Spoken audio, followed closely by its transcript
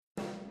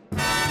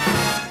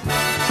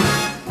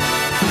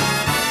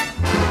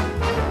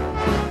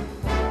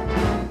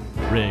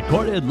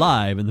Recorded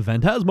live in the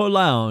Phantasmo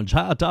Lounge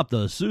high atop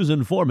the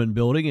Susan Foreman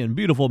building in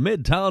beautiful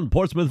Midtown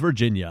Portsmouth,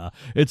 Virginia.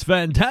 It's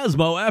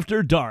Phantasmo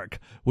After Dark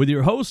with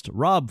your host,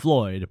 Rob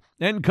Floyd,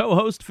 and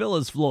co-host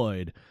Phyllis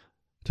Floyd.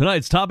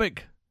 Tonight's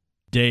topic,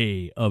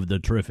 Day of the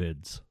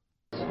Triffids.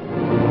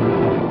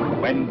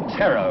 When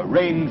terror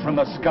rained from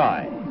the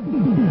sky.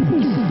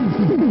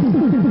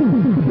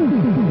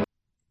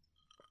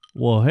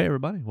 Well, hey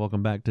everybody,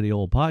 welcome back to the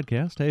old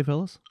podcast. Hey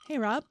Phyllis. Hey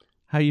Rob.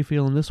 How you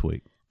feeling this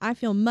week? I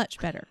feel much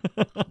better.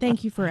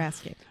 Thank you for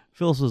asking.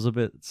 Phyllis was a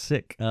bit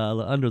sick,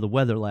 under the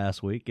weather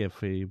last week,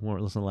 if you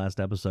weren't listening to the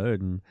last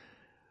episode, and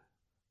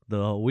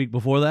the week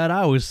before that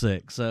I was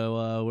sick,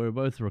 so we're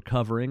both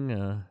recovering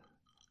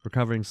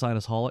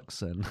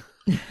sinusholics, and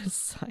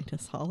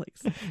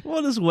Sinusholics.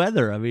 well, this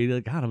weather, I mean,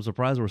 God, I'm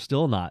surprised we're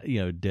still not,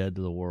 dead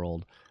to the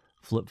world,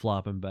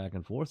 flip-flopping back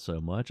and forth so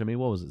much. I mean,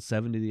 what was it,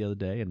 70 the other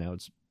day, and now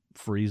it's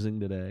freezing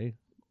today,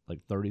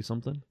 like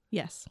 30-something?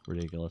 Yes.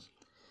 Ridiculous.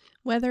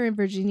 Weather in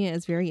Virginia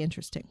is very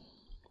interesting.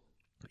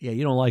 Yeah,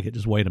 you don't like it,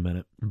 just wait a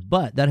minute.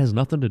 But that has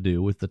nothing to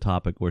do with the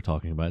topic we're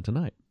talking about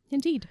tonight.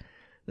 Indeed.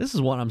 This is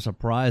one I'm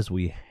surprised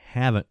we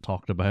haven't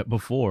talked about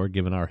before,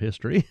 given our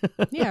history.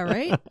 Yeah,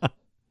 right?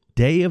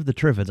 Day of the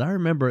Triffids. I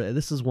remember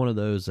this is one of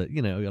those that,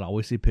 you'd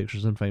always see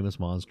pictures in Famous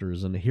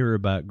Monsters and hear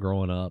about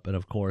growing up. And,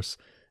 of course,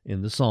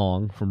 in the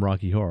song from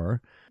Rocky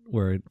Horror,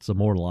 where it's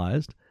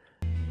immortalized.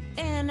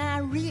 And I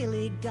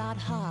really got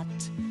hot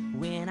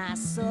when I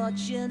saw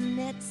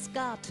Jeanette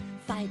Scott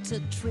fight a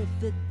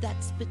Triffid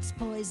that spits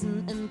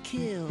poison and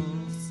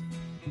kills.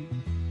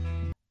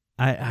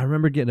 I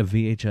remember getting a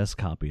VHS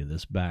copy of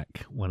this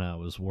back when I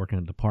was working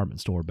at a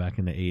department store back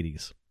in the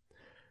 80s.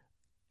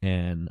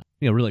 And,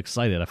 really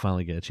excited I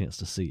finally get a chance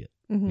to see it,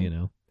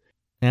 And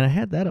I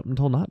had that up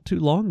until not too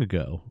long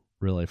ago,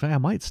 really. In fact, I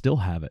might still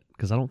have it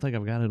because I don't think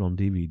I've got it on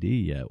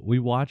DVD yet. We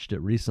watched it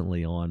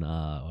recently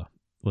on,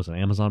 was it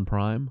Amazon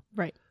Prime?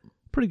 Right.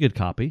 Pretty good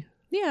copy.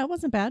 Yeah, it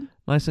wasn't bad.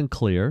 Nice and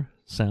clear.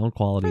 Sound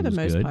quality was good.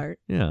 For the most part.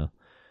 Yeah.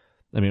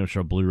 I mean, I'm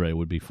sure Blu-ray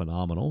would be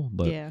phenomenal,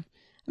 but... Yeah.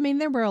 I mean,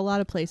 there were a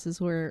lot of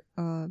places where...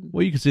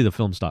 well, you can see the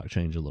film stock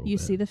change a little bit. You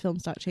see the film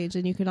stock change,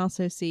 and you can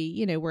also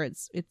see, where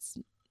it's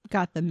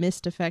got the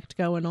mist effect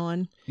going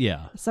on.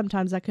 Yeah.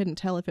 Sometimes I couldn't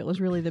tell if it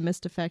was really the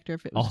mist effect or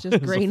if it was it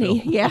just was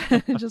grainy. Yeah,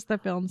 just the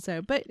film.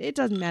 So, but it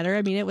doesn't matter.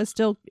 I mean, it was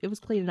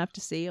clean enough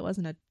to see. It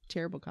wasn't a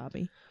terrible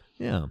copy.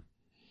 Yeah.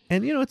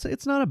 And,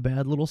 it's not a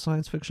bad little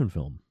science fiction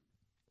film.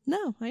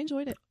 No, I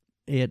enjoyed it.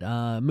 It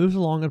moves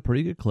along at a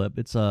pretty good clip.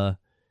 It's a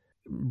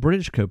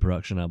British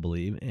co-production, I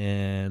believe,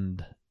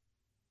 and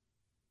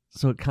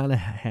so it kind of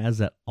has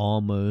that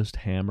almost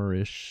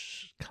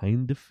Hammer-ish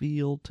kind of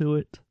feel to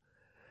it,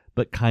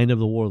 but kind of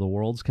the War of the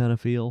Worlds kind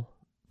of feel,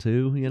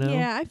 too,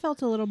 Yeah, I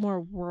felt a little more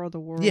War of the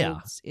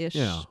Worlds-ish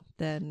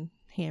than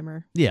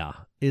Hammer. Yeah,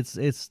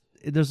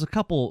 there's a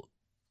couple,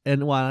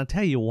 and I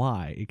tell you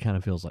why it kind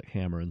of feels like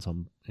Hammer in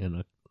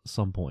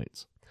some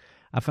points.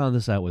 I found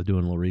this out with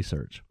doing a little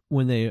research.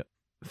 When they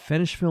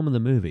finished filming the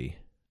movie,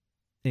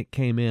 it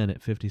came in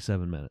at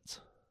 57 minutes.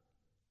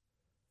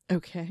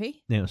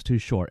 Okay. Yeah, it was too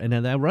short. And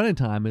then that running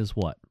time is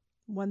what?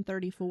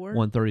 134.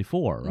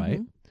 134, right?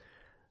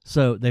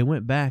 So they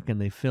went back and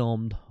they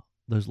filmed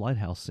those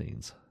lighthouse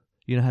scenes.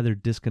 You know how they're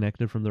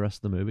disconnected from the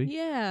rest of the movie?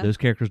 Yeah. Those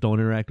characters don't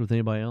interact with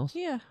anybody else?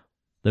 Yeah.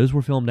 Those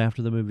were filmed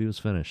after the movie was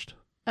finished.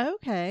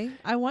 Okay.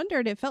 I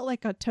wondered. It felt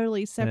like a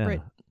totally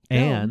separate Yeah.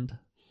 film. And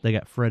they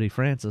got Freddie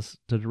Francis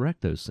to direct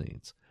those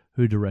scenes,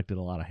 who directed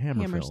a lot of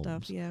Hammer films.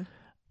 stuff, yeah.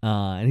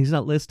 And he's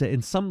not listed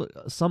in some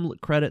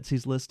credits.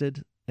 He's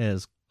listed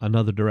as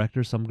another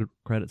director. Some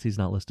credits he's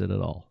not listed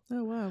at all.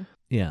 Oh wow.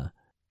 Yeah.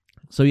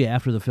 So yeah,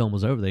 after the film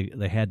was over,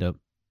 they had to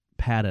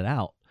pad it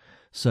out.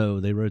 So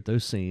they wrote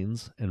those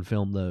scenes and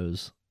filmed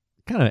those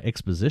kind of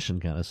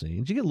exposition kind of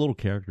scenes. You get a little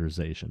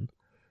characterization,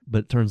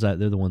 but it turns out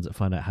they're the ones that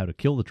find out how to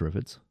kill the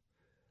Triffids.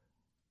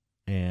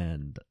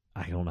 And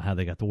I don't know how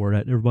they got the word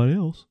out to everybody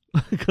else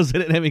because they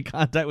didn't have any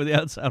contact with the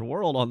outside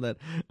world on that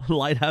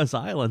lighthouse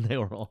island they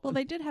were on. Well,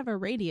 they did have a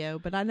radio,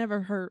 but I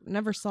never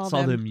saw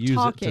them use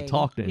talking. it to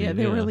talk to Yeah, him,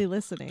 they were yeah. really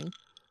listening.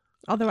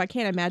 Although I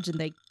can't imagine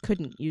they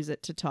couldn't use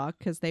it to talk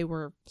because they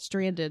were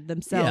stranded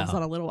themselves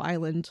on a little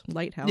island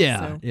lighthouse. Yeah,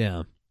 so.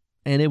 yeah.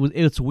 And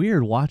it's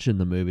weird watching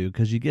the movie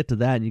because you get to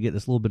that and you get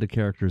this little bit of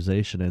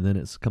characterization, and then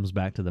it comes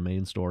back to the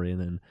main story,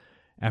 and then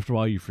after a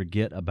while you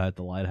forget about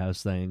the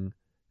lighthouse thing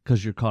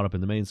because you're caught up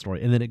in the main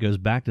story, and then it goes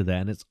back to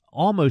that, and it's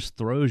almost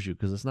throws you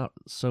because it's not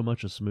so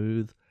much a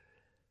smooth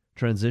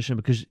transition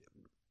because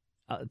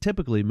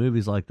typically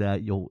movies like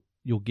that you'll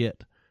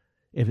get,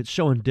 if it's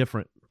showing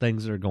different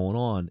things that are going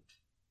on,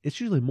 it's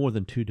usually more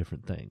than two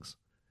different things.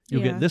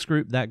 You'll get this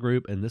group, that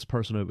group, and this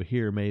person over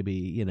here,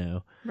 maybe,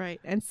 Right.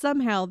 And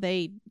somehow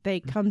they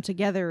come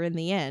together in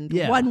the end,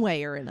 Yeah. one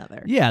way or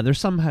another. Yeah, they're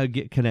somehow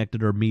get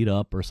connected or meet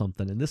up or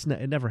something, and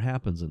it never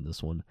happens in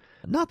this one.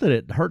 Not that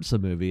it hurts the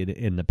movie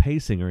in the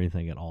pacing or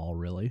anything at all,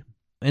 really.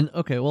 And,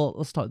 okay, well,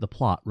 let's talk the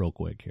plot real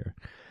quick here.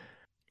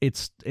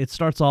 It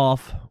starts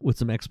off with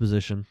some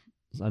exposition,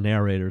 a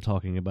narrator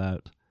talking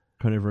about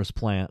carnivorous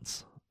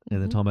plants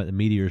and then talking about the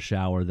meteor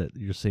shower that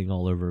you're seeing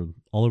all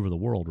over the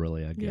world,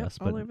 really, I guess.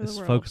 all But over the it's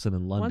world. focusing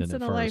in London Once at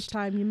in a first.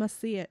 lifetime, you must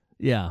see it.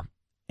 Yeah,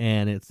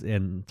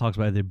 and talks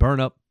about they burn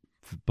up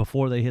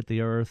before they hit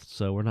the Earth,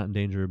 so we're not in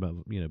danger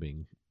about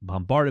being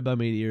bombarded by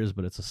meteors,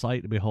 but it's a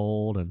sight to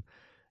behold, and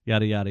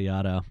yada yada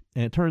yada.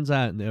 And it turns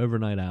out in the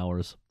overnight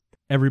hours,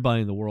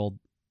 everybody in the world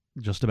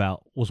just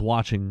about was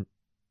watching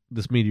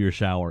this meteor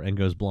shower and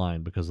goes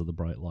blind because of the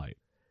bright light.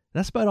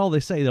 That's about all they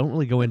say. They don't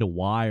really go into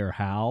why or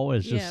how.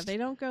 It's just they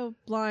don't go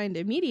blind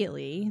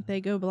immediately.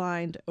 They go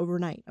blind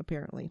overnight,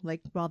 apparently,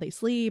 like while they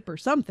sleep or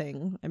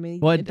something. I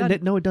mean, well, it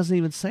doesn't, no, it doesn't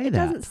even say it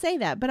that. doesn't say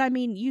that. But I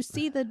mean, you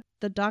see the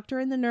doctor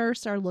and the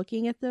nurse are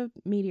looking at the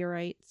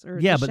meteorites or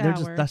Yeah, the but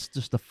shower. that's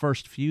just the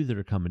first few that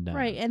are coming down.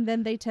 Right, and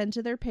then they tend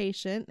to their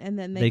patient, and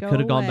then They go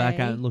could have gone back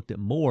away. out and looked at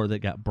more that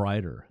got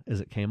brighter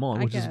as it came on,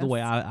 I which is the way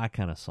guess. I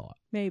kind of saw it.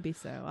 Maybe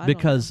so. I don't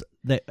Because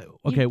know.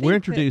 we're think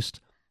introduced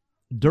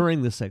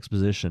during this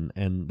exposition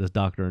and this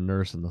doctor and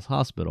nurse in this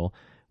hospital,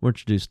 we're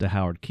introduced to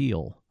Howard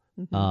Keel,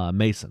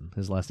 Mason,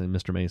 his last name,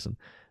 Mr. Mason.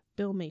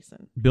 Bill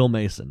Mason. Bill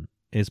Mason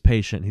is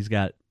patient. He's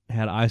had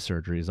eye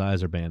surgery. His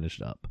eyes are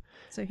bandaged up.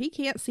 So he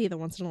can't see the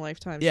once in a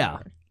lifetime. Yeah.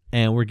 shower.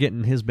 And we're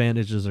getting his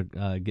bandages are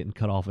getting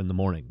cut off in the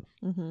morning.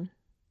 Mm-hmm.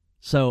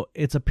 So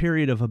it's a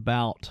period of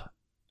about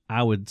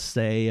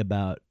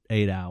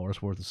 8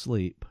 hours worth of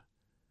sleep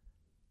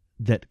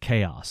that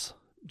chaos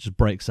just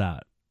breaks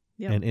out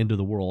Yep. and into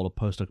the world of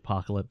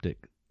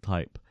post-apocalyptic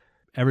type.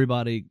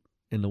 Everybody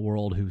in the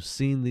world who's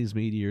seen these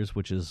meteors,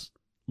 which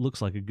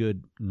looks like a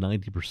good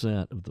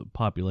 90% of the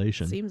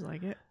population, Seems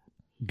like it.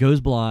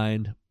 goes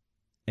blind,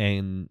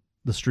 and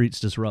the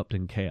streets disrupt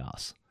in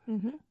chaos.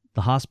 Mm-hmm.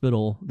 The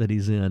hospital that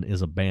he's in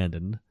is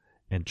abandoned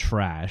and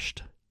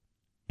trashed,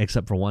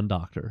 except for one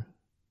doctor.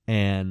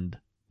 And,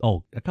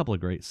 a couple of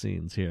great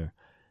scenes here.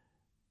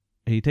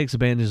 He takes the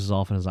bandages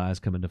off and his eyes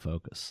come into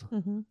focus.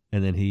 Mm-hmm.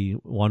 And then he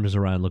wanders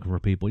around looking for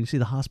people. You see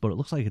the hospital, it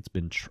looks like it's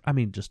been,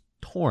 just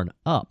torn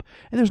up.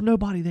 And there's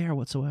nobody there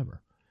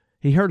whatsoever.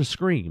 He heard a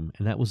scream,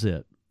 and that was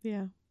it.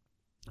 Yeah.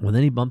 Well,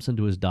 then he bumps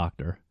into his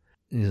doctor.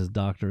 And his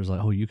doctor is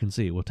like, "Oh, you can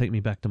see. Well, take me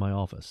back to my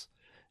office."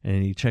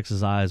 And he checks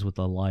his eyes with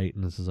the light,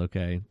 and this is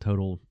okay.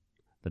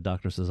 The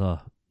doctor says,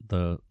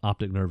 the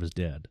optic nerve is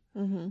dead.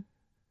 Mm-hmm.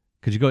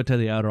 Could you go to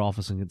the outer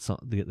office and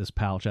get this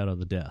pouch out of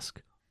the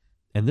desk?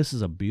 And this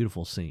is a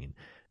beautiful scene.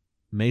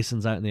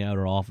 Mason's out in the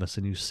outer office,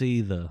 and you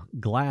see the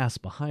glass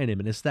behind him,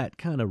 and it's that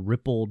kind of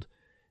rippled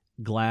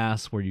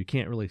glass where you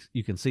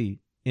can see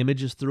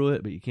images through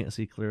it, but you can't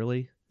see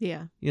clearly.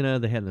 Yeah. They had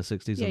in the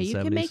 60s Yeah, and the you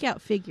 70s. can make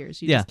out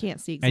figures. You Yeah. just can't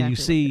see exactly And you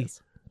what see it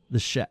is.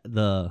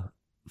 the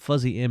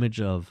fuzzy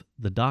image of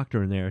the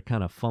doctor in there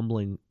kind of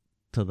fumbling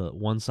to the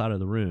one side of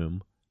the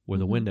room where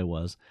the Mhm. window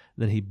was.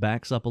 Then he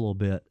backs up a little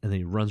bit, and then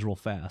he runs real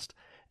fast.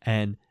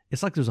 And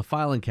it's like there's a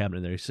filing cabinet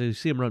in there. So you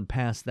see him run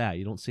past that.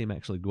 You don't see him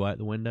actually go out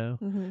the window,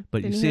 Mm-hmm.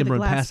 but Then you you see hear him the run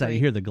glass past that. You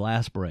break. hear the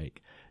glass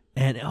break.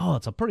 And,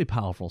 it's a pretty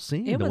powerful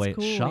scene, It the was way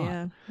cool, it's shot.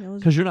 yeah. It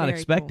was Because you're not very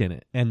expecting cool.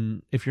 it.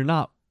 And if you're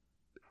not,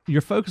 you're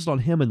focused on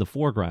him in the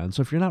foreground.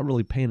 So if you're not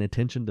really paying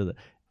attention to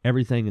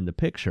everything in the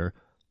picture,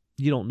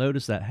 you don't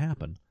notice that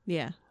happen.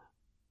 Yeah.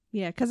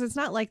 Yeah, because it's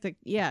not like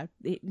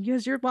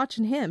because you're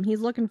watching him.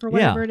 He's looking for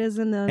whatever it is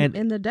in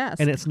the desk.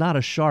 And it's not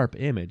a sharp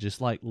image. It's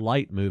like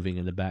light moving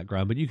in the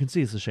background, but you can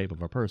see it's the shape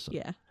of a person.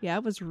 Yeah. Yeah,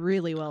 it was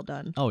really well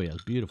done. Oh, yeah.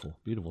 It's beautiful.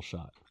 Beautiful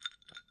shot.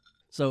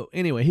 So,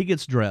 anyway, he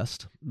gets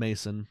dressed,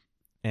 Mason,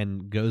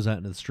 and goes out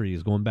into the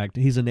street.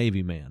 He's a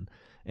Navy man,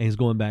 and he's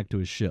going back to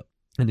his ship.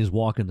 And he's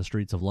walking the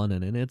streets of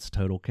London, and it's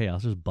total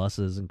chaos. There's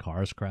buses and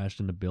cars crashed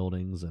into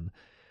buildings, and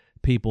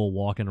people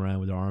walking around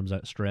with their arms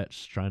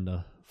outstretched, trying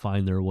to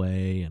find their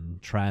way,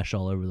 and trash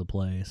all over the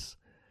place.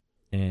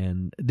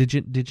 And did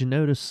you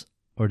notice,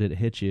 or did it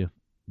hit you,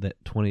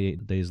 that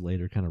 28 days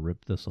later kind of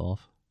ripped this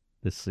off,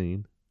 this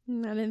scene?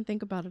 I didn't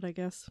think about it, I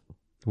guess.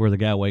 Where the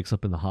guy wakes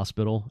up in the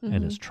hospital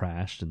and Mhm. is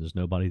trashed and there's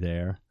nobody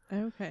there,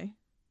 Okay.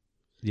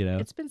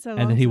 It's been so long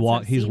and then since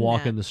I've he's seen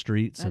walking that. the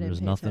streets I and didn't there's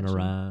pay nothing attention.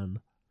 around.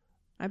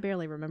 I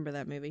barely remember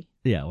that movie.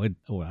 Yeah, I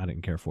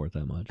didn't care for it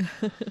that much.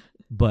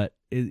 But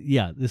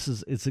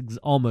it's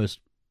almost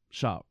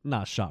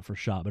not shot for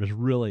shot, but it's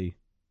really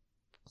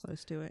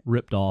Close to it.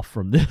 ripped off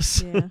from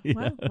this. Yeah.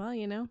 Yeah.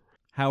 Well,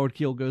 Howard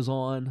Keel goes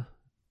on,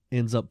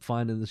 ends up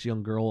finding this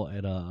young girl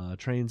at a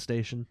train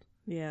station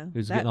Yeah.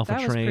 who's that, getting off that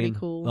a was train. pretty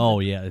cool. Oh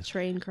yeah,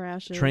 Train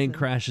crashes. train and-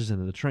 crashes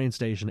into the train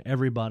station.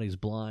 Everybody's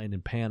blind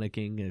and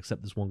panicking,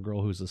 except this one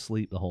girl who's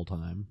asleep the whole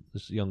time.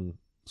 This young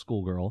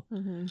schoolgirl,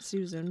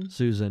 Susan.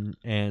 Susan,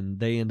 and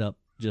they end up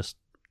just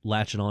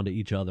latching onto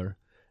each other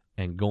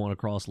and going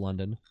across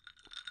London.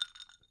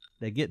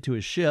 They get to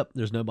his ship.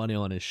 There's nobody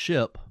on his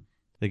ship.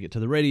 They get to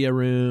the radio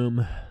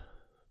room.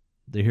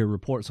 They hear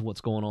reports of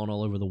what's going on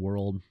all over the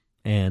world.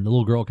 And the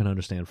little girl can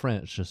understand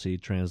French, so she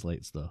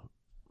translates the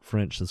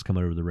French that's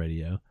coming over the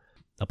radio.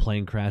 A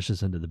plane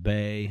crashes into the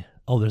bay.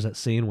 Oh, there's that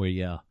scene where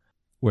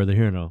they're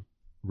hearing a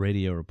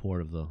radio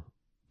report of the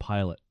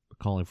pilot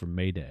calling for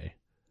Mayday.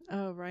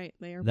 Oh, right.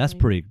 They are That's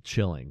playing- pretty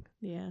chilling.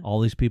 Yeah. All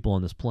these people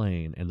on this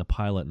plane and the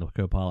pilot and the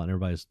co-pilot and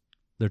everybody's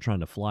they're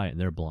trying to fly it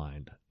and they're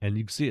blind. And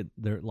you can see it,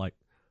 they're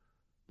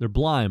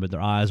blind, but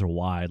their eyes are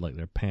wide, like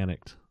they're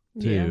panicked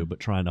too, Yeah. but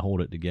trying to hold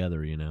it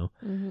together, you know.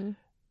 Mm-hmm.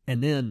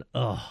 And then,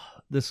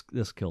 this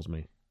kills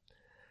me.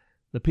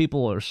 The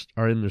people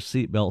are in their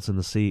seatbelts in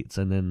the seats,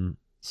 and then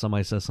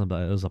somebody says something.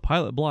 Is the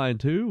pilot blind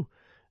too?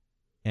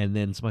 And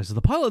then somebody says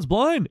the pilot's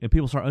blind, and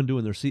people start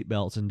undoing their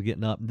seatbelts and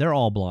getting up. They're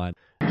all blind.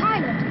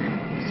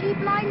 Pilot, is he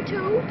blind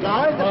too?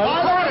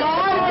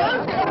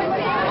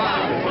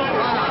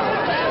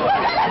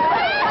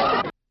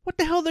 What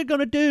the hell are they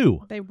gonna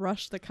do? They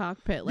rush the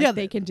cockpit like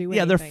they can do anything.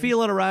 Yeah, they're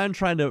feeling around,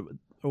 trying to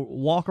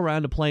walk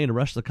around the plane and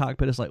rush the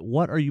cockpit. It's like,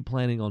 what are you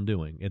planning on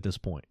doing at this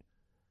point?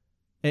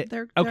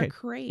 They're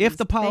crazed. If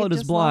the pilot They've is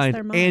just lost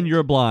their blind mind. and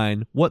you're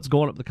blind, what's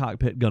going up the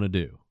cockpit gonna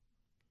do?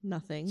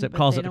 Nothing. Except but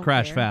cause they it to don't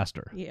crash care.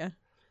 faster. Yeah.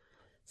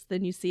 So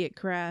then you see it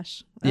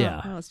crash.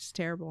 Yeah. Oh, it's just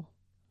terrible.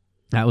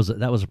 That was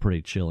a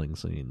pretty chilling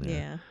scene there.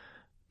 Yeah.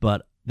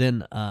 But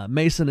then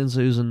Mason and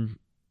Susan,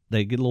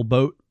 they get a little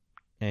boat,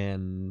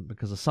 and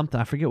because of something,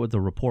 I forget what the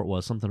report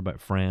was, something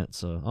about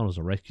France. I don't know, it was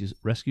a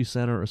rescue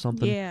center or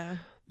something. Yeah.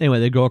 Anyway,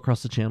 they go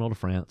across the channel to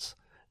France,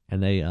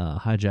 and they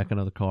hijack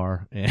another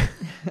car and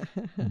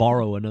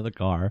borrow another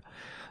car,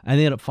 and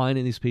they end up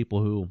finding these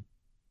people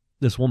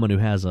this woman who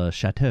has a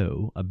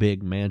chateau, a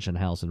big mansion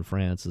house in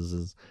France,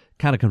 is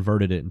kind of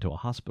converted it into a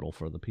hospital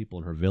for the people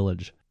in her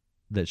village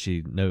that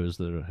she knows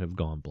that have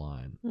gone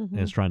blind, Mm-hmm.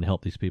 and is trying to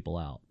help these people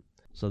out.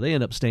 So they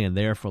end up staying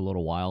there for a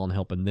little while and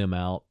helping them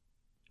out,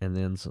 and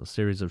then a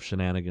series of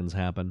shenanigans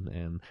happen,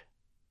 and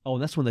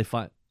that's when they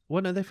find.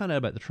 Well, no, they found out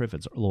about the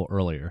Triffids a little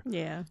earlier.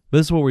 Yeah. But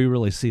this is where we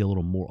really see a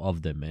little more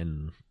of them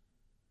and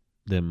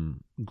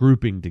them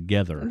grouping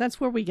together. And that's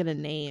where we get a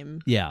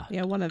name. Yeah.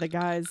 Yeah, one of the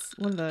guys,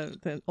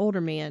 the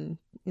older man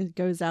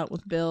goes out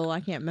with Bill.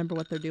 I can't remember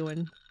what they're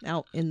doing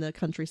out in the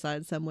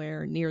countryside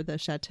somewhere near the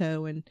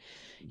chateau, and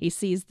he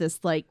sees this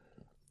like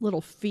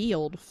little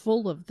field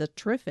full of the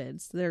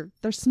Triffids.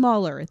 They're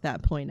smaller at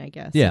that point, I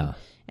guess. Yeah.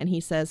 And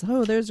he says,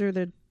 "Oh, those are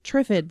the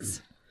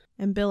Triffids."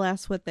 And Bill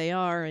asks what they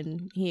are,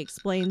 and he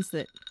explains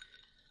that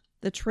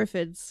the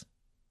Triffids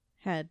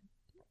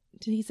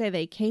did he say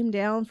they came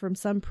down from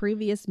some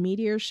previous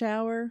meteor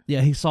shower?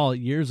 Yeah, he saw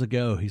years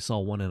ago, he saw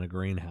one in a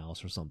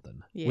greenhouse or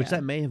something. Which Yeah.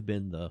 that may have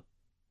been the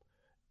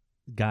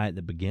guy at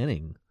the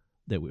beginning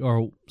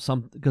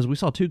because we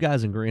saw two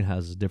guys in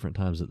greenhouses different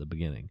times at the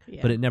beginning.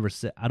 Yeah. But it never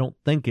said, I don't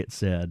think it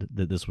said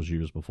that this was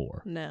years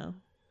before. No.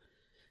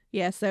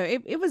 Yeah, so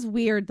it was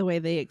weird the way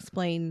they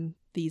explain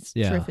these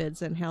Yeah.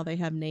 Triffids and how they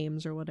have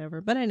names or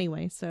whatever. But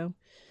anyway, so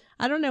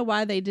I don't know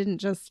why they didn't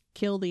just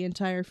kill the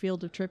entire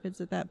field of Triffids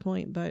at that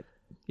point, but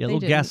Yeah, a they little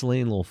didn't.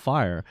 gasoline, a little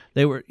fire.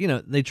 They were,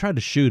 they tried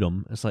to shoot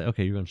him. It's like,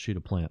 okay, you're going to shoot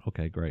a plant.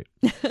 Okay, great.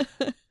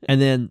 And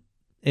then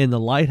in the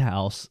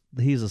lighthouse,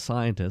 he's a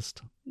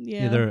scientist.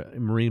 Yeah. They're a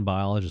marine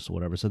biologist or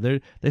whatever. So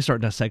they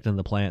start dissecting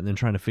the plant and then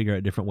trying to figure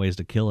out different ways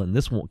to kill it. And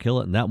this won't kill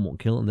it, and that won't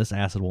kill it, and this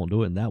acid won't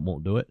do it, and that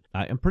won't do it.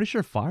 I'm pretty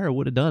sure fire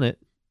would have done it.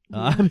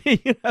 I mean,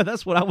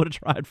 that's what I would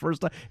have tried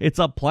first time. It's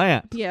a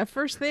plant. Yeah,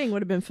 first thing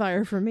would have been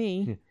fire for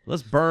me.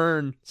 Let's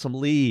burn some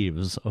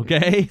leaves,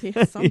 okay?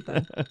 Yeah,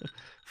 something.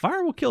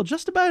 Fire will kill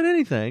just about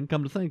anything,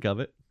 come to think of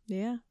it.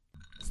 Yeah.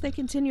 So they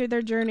continue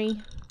their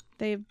journey.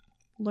 They've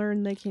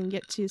learned they can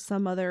get to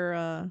some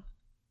other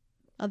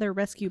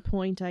rescue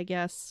point, I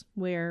guess,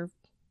 where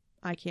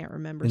I can't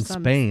remember. In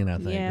Spain, I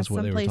think, yeah, is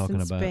what they were someplace talking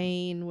in about.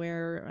 Spain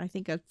where I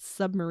think a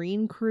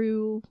submarine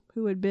crew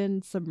who had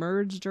been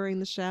submerged during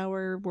the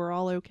shower were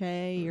all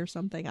okay or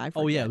something. I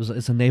forget. Oh, yeah,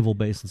 it's a naval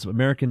base,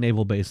 American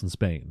naval base in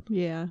Spain.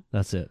 Yeah.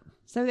 That's it.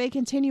 So they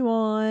continue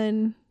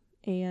on,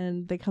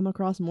 and they come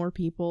across more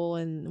people,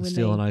 and when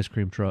Steal they an ice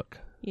cream truck.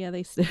 Yeah,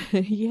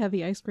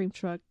 the ice cream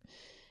truck.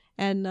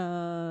 And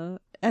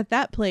at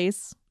that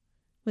place,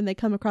 when they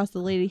come across the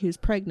lady who's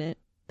pregnant,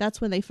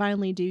 that's when they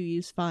finally do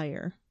use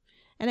fire.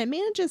 And it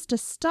manages to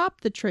stop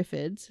the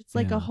Triffids. It's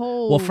like Yeah. a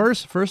whole Well,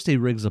 first he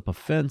rigs up a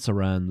fence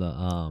around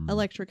the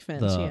electric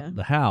fence,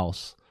 the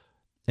house,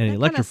 and he That kinda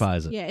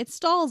electrifies it. Yeah, it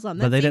stalls them.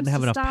 But That they seems didn't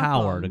have to enough stop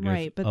power them. to go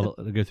right, but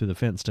to go through the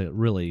fence to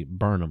really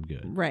burn them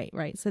good.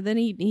 Right. So then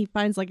he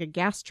finds like a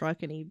gas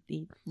truck and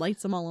he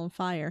lights them all on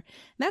fire.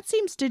 And that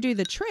seems to do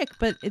the trick,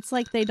 but it's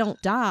like they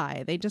don't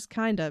die. They just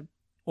kind of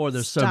Or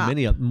there's so stop.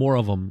 many more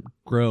of them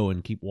grow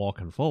and keep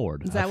walking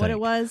forward. Is that what it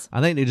was?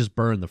 I think they just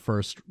burned the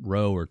first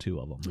row or two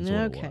of them. Is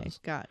what Okay, it was.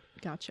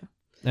 gotcha.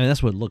 And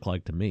that's what it looked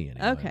like to me.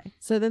 Anyway. Okay,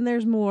 so then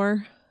there's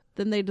more.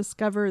 Then they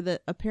discover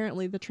that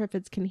apparently the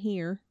Triffids can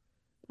hear.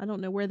 I don't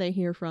know where they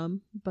hear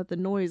from, but the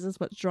noise is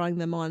what's drawing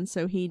them on.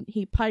 So he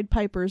Pied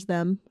Pipers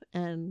them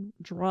and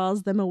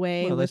draws them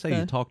away. Well, they with say the...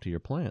 you talk to your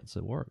plants.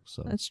 It works.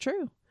 So. That's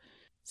true.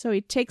 So he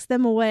takes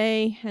them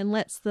away and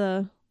lets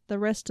the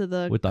rest of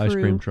the With the crew, ice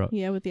cream truck.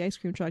 Yeah, with the ice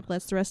cream truck.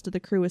 Lets the rest of the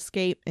crew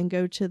escape and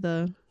go to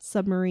the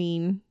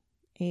submarine.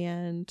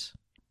 And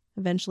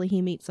eventually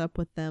he meets up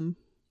with them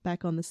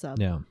back on the sub.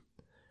 Yeah.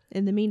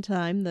 In the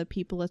meantime, the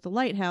people at the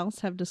lighthouse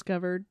have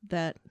discovered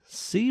that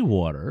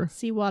Seawater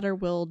seawater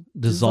will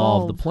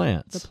dissolve the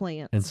plants. The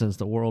plants. And since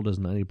the world is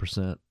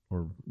 90%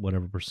 or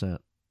whatever percent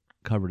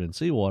covered in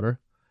seawater,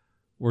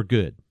 we're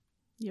good.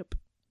 Yep.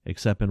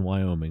 Except in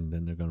Wyoming,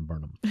 then they're going to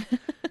burn them.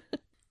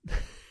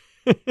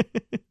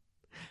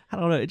 I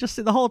don't know. It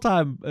just the whole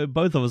time,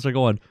 both of us are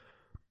going,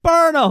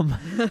 burn them!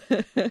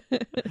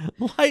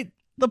 Light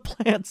the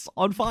plants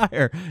on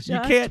fire. You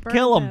Just can't burn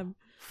kill them.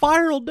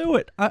 Fire will do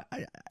it.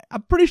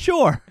 I'm pretty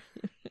sure.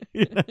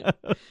 You know?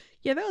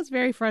 Yeah, that was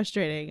very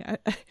frustrating.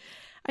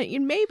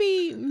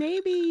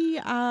 Maybe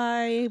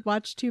I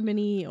watched too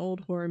many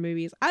old horror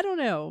movies. I don't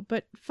know,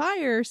 but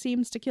fire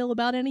seems to kill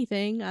about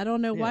anything. I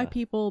don't know why Yeah.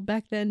 people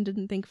back then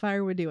didn't think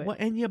fire would do it. Well,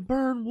 and you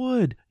burn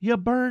wood. You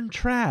burn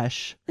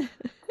trash.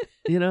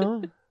 You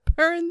know?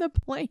 Burn the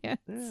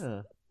plants.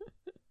 Yeah.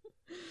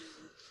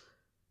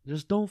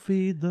 Just don't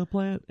feed the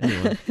plant.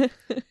 Anyway.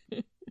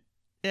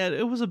 Yeah,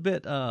 it was a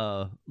bit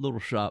little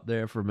shop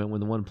there for a minute when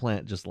the one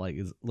plant just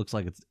looks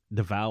like it's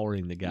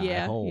devouring the guy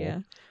whole. Yeah.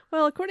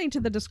 Well, according to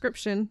the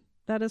description,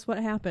 that is what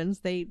happens.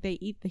 They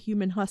eat the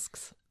human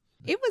husks.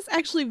 It was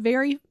actually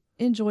very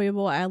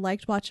enjoyable. I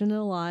liked watching it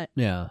a lot.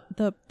 Yeah.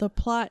 The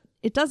plot,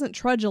 it doesn't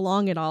trudge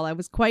along at all. I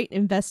was quite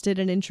invested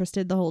and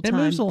interested the whole It time.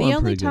 moves along The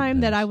only pretty good time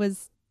that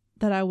pace.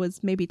 I was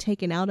maybe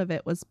taken out of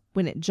it was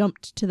when it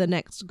jumped to the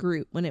next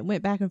group, when it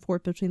went back and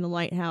forth between the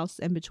lighthouse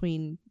and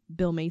between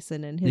Bill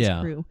Mason and his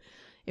crew.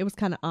 It was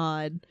kind of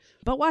odd.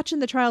 But watching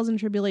the trials and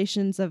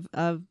tribulations of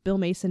Bill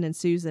Mason and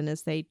Susan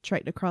as they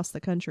trekked across the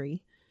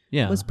country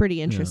was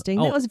pretty interesting.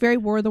 Yeah. That was very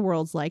War of the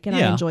Worlds like, and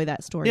I enjoy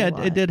that story a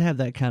lot. It did have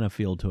that kind of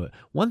feel to it.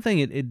 One thing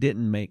it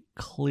didn't make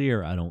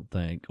clear, I don't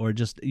think, or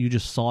you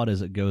just saw it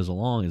as it goes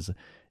along,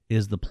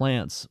 is the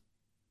plants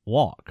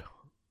walk.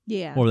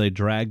 Yeah. Or they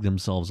drag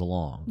themselves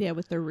along. Yeah,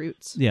 with their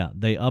roots. Yeah,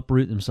 they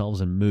uproot themselves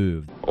and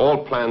move.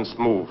 All plants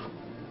move.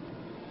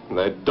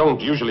 They don't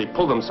usually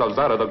pull themselves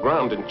out of the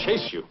ground and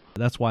chase you.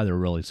 That's why they're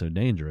really so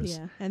dangerous.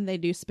 Yeah, and they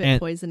do spit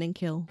poison and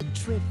kill. A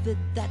triffid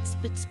that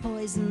spits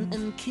poison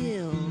and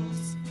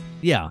kills.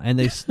 Yeah, and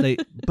they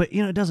but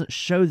it doesn't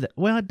show that.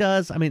 Well, it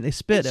does. I mean, they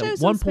spit It at shows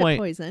one them spit point.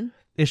 poison.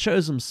 It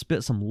shows them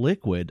spit some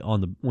liquid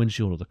on the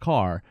windshield of the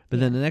car, but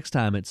then the next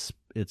time it's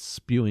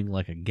spewing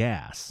like a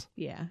gas.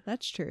 Yeah,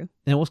 that's true.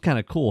 And it was kind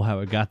of cool how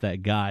it got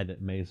that guy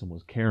that Mason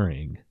was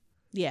carrying,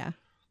 Yeah.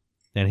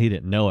 and he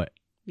didn't know it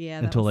Yeah.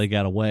 until they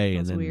got away, and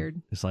was then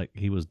weird. it's like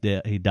he was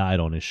dead. He died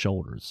on his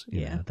shoulders.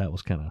 You Yeah. know, that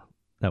was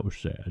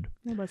sad.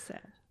 That was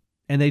sad.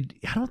 And I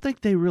don't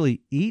think they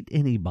really eat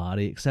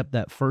anybody except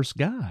that first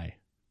guy.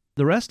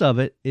 The rest of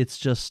it, it's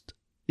just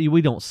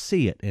we don't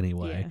see it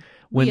anyway. Yeah.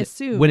 When We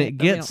assume when it, it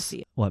but we don't gets see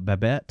it. what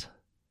Babette,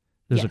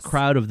 there's Yes. a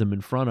crowd of them in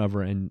front of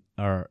her,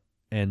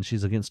 and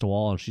she's against a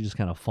wall, and she just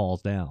kind of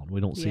falls down. We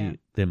don't Yeah. see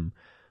them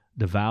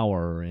devour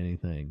her or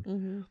anything.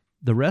 Mm-hmm.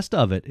 The rest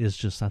of it is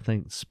just, I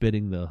think,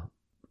 spitting the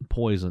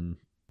poison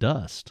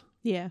dust.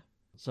 Yeah.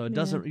 So it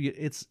doesn't.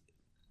 It's.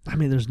 I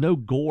mean, there's no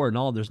gore and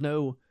all. There's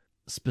no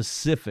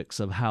specifics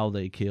of how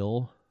they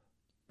kill.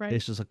 Right.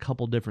 It's just a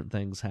couple different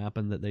things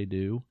happen that they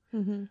do.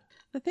 Mm-hmm.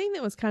 The thing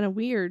that was kind of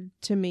weird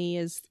to me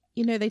is,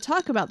 they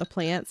talk about the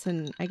plants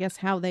and I guess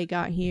how they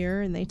got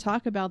here, and they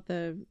talk about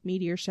the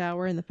meteor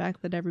shower and the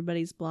fact that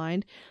everybody's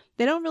blind.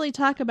 They don't really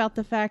talk about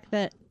the fact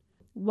that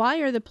why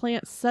are the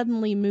plants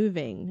suddenly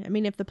moving? I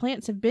mean, if the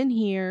plants have been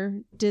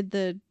here, did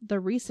the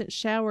recent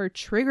shower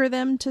trigger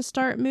them to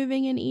start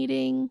moving and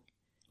eating?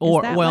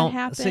 Or that well, what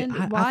happened? see,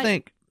 I Why?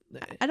 think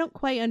I don't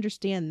quite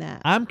understand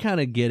that. I'm kind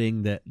of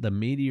getting that the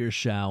meteor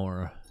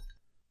shower.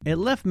 It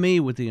left me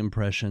with the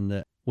impression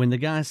that when the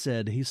guy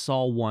said he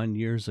saw one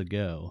years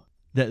ago,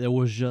 that there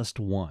was just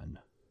one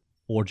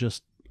or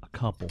just a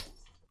couple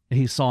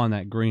he saw in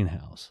that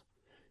greenhouse,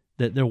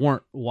 that there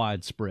weren't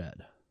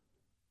widespread,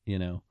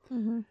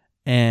 Mm-hmm.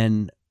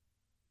 and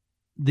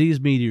these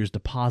meteors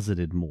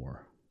deposited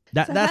more.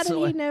 So how did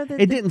he know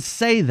that it didn't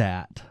say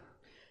that.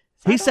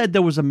 So I He don't- said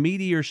there was a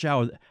meteor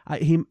shower.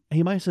 He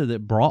might have said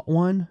that brought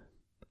one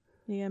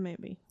Yeah,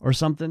 maybe. or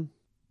something.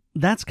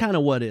 That's kind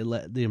of what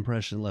the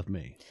impression left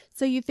me.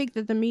 So you think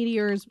that the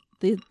meteors,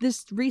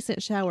 this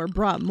recent shower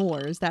brought more?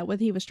 Is that what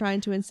he was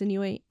trying to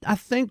insinuate? I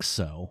think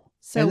so.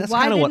 So and that's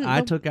why kind of what didn't I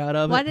the- took out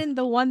of Why it. didn't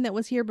the one that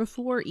was here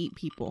before eat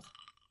people?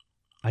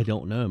 I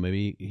don't know.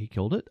 Maybe he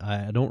killed it.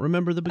 I don't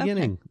remember the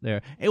beginning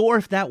there. Or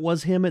if that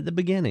was him at the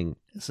beginning.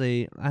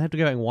 See, I have to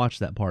go back and watch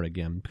that part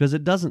again because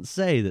it doesn't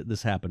say that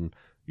this happened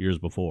years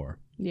before.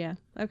 Yeah.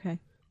 Okay.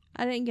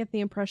 I didn't get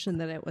the impression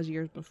that it was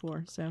years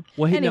before. So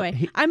Well,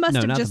 anyway, I must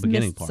have not just the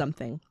beginning missed part.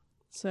 something.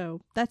 So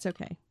that's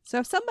okay. So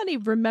if somebody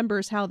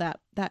remembers how that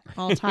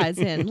all ties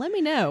in, let me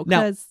know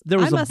Now, because there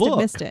was I a must book. have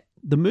missed it.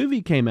 The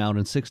movie came out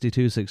in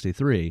 62,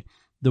 63.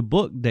 The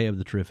book Day of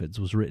the Triffids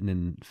was written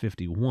in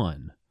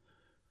 51.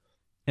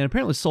 And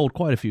apparently sold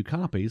quite a few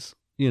copies.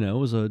 It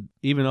was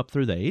even up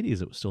through the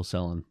 80s, it was still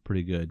selling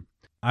pretty good.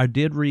 I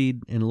did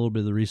read in a little bit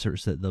of the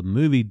research that the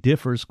movie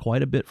differs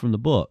quite a bit from the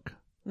book,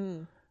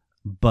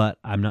 but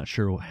I'm not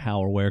sure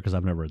how or where because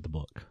I've never read the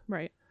book.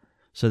 Right.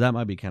 So that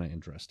might be kind of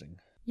interesting.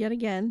 Yet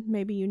again,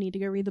 maybe you need to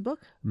go read the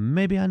book.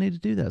 Maybe I need to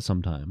do that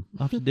sometime.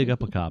 I'll have to dig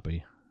up a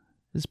copy.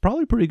 It's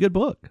probably a pretty good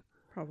book.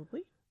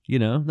 Probably.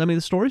 The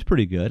story's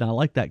pretty good. I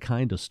like that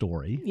kind of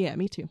story. Yeah,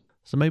 me too.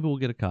 So maybe we'll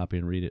get a copy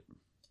and read it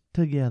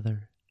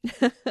together.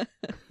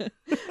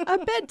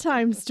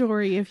 bedtime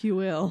story, if you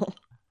will.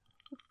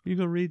 You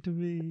gonna read to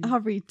me? I'll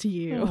read to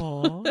you.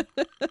 Aw.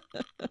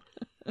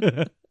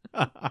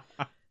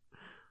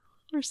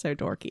 We're so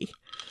dorky.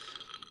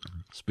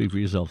 Speak for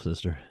yourself,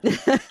 sister.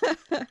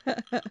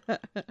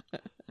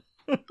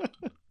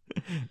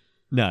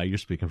 No, you're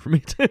speaking for me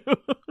too.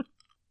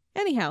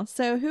 Anyhow,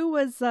 so who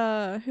was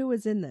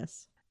in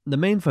this? The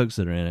main folks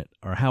that are in it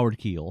are Howard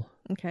Keel,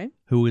 Okay.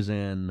 who was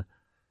in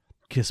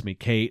Kiss Me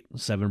Kate,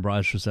 Seven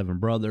Brides for Seven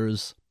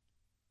Brothers.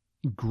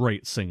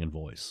 Great singing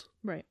voice.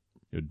 Right.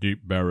 A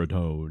deep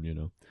baritone, you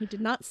know. He did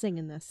not sing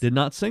in this. Did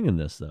not sing in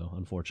this, though,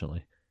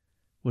 unfortunately.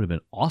 Would have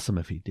been awesome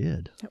if he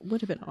did. That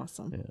would have been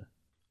awesome. Yeah.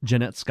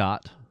 Jeanette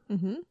Scott.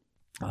 Mm-hmm.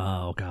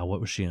 Oh, God,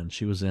 what was she in?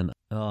 She was in...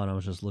 Oh, and I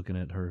was just looking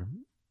at her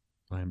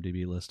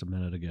IMDb list a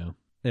minute ago.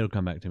 It'll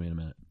come back to me in a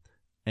minute.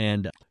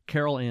 And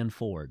Carol Ann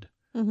Ford.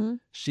 Mm-hmm.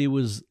 She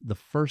was the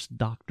first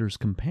Doctor's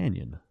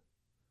companion.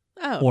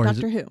 Oh, Or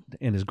Doctor Who.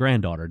 And his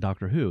granddaughter,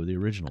 Doctor Who, the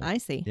original. I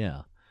see.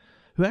 Yeah.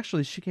 Who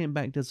actually, she came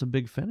back, did some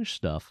Big Finish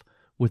stuff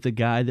with the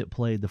guy that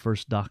played the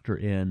first Doctor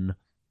in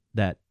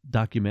that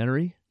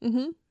documentary.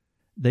 Mm-hmm.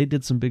 They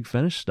did some Big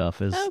Finish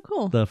stuff as Oh,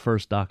 cool. the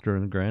first Doctor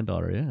and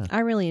granddaughter, yeah. I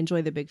really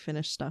enjoy the Big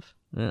Finish stuff.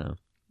 Yeah.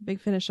 Big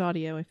Finish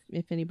audio,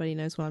 if anybody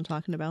knows what I'm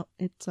talking about.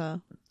 It's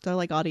they're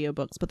like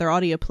audiobooks, but they're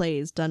audio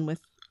plays done with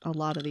a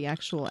lot of the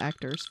actual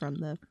actors from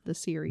the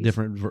series.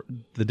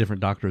 The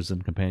different Doctors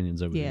and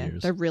companions over the Yeah,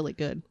 years. they're really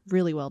good.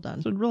 Really well done.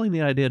 It's a really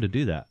neat idea to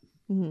do that.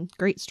 Mm-hmm.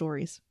 Great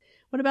stories.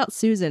 What about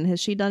Susan? Has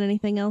she done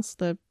anything else?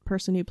 The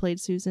person who played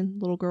Susan,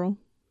 little girl?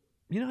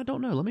 You know, I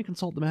don't know. Let me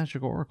consult the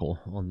Magic Oracle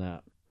on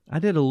that. I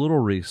did a little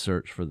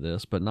research for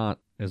this, but not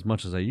as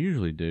much as I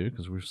usually do,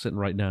 because we're sitting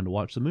right down to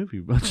watch the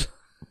movie.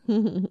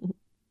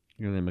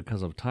 And then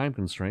because of time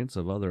constraints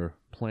of other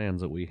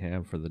plans that we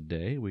have for the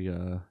day, we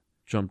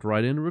jumped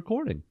right into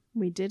recording.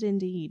 We did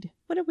indeed.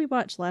 What did we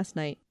watch last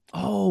night?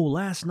 Oh,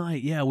 last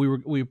night, yeah, we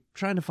were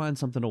trying to find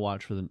something to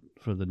watch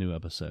for the new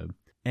episode,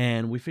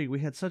 and we figured we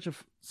had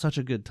such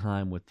a good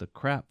time with the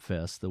Crap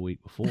Fest the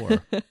week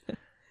before.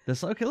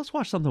 That's okay. Let's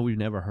watch something we've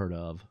never heard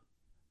of.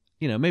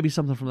 You know, maybe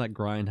something from that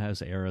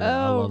Grindhouse era that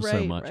I love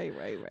so much.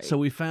 Right. So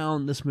we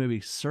found this movie,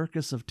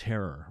 Circus of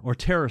Terror, or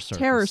Terror Circus.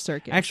 Terror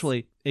Circus.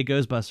 Actually, it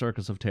goes by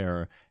Circus of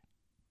Terror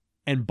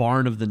and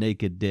Barn of the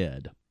Naked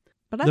Dead.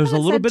 But I There's thought a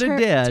it little said bit of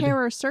dead.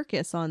 Terror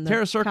Circus on the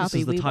Terror Circus copy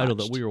is the we title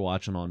watched. that we were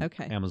watching on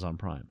Okay. Amazon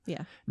Prime.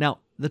 Yeah. Now,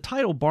 the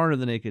title Barn of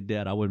the Naked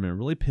Dead, I would have been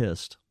really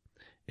pissed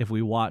if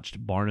we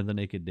watched Barn of the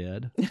Naked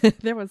Dead.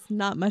 There was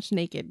not much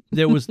naked.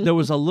 There was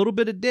a little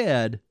bit of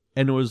dead,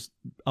 and there was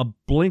a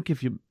blink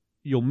if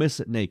you'll miss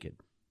it naked.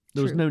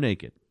 There was True. no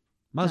naked.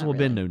 Might as Not well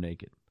been really. no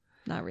naked.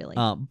 Not really.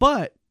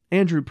 But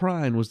Andrew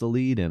Prine was the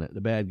lead in it,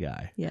 the bad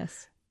guy.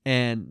 Yes.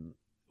 And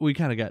we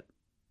kind of got,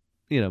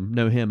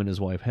 know him and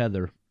his wife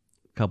Heather, a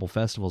couple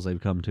festivals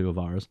they've come to of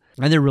ours.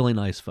 And they're really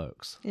nice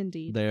folks.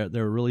 Indeed.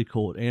 They're really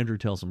cool. Andrew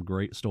tells some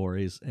great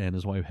stories, and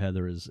his wife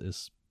Heather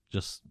is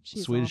just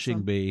She's sweet as she can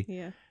awesome. be.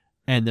 Yeah.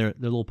 And their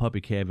little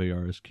puppy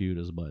Caviar is cute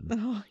as a button.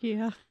 Oh,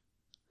 yeah.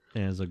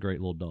 And is a great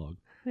little dog.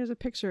 There's a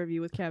picture of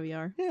you with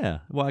Caviar. Yeah.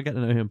 Well, I got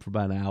to know him for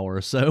about an hour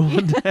or so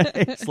one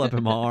day. Slept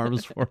in my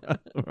arms for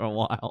a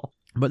while.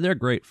 But they're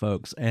great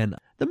folks. And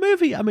the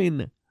movie, I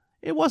mean,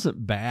 it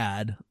wasn't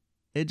bad.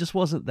 It just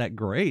wasn't that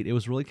great. It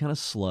was really kind of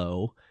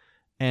slow.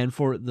 And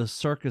for the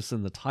circus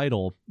in the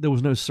title, there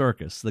was no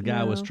circus. The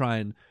guy was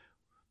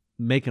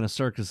making a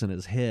circus in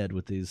his head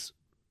with these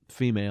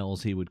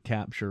females he would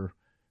capture.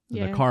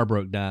 Yeah. The car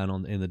broke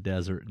down in the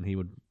desert, and he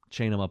would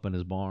chain them up in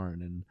his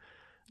barn. And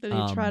Then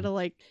he'd try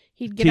to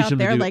he'd get teach out them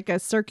to there do- like a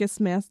circus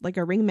like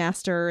a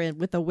ringmaster and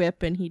with a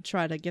whip, and he'd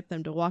try to get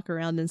them to walk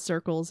around in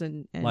circles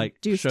and Like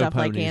do show stuff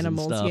like ponies and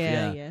animals. stuff,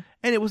 Yeah.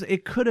 And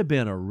it could have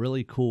been a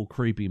really cool,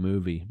 creepy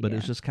movie, but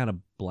it's Yeah. just kind of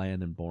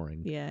bland and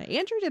boring. Yeah.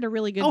 Andrew did a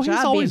really good He's job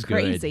being always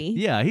crazy.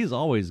 good. Yeah, he's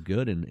always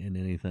good in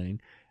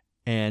anything.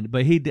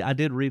 But I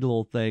did read a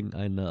little thing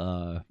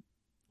and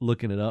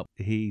looking it up.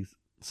 He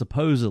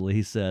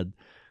said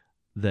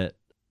that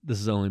this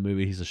is the only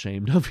movie he's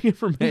ashamed of he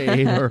ever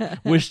made, or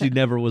wished he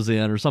never was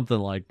in, or something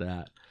like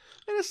that.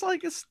 And it's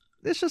like it's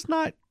just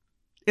not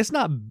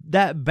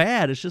that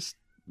bad. It's just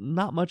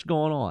not much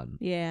going on.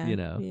 Yeah.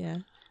 Yeah.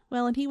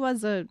 Well, and he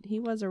was a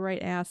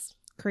right ass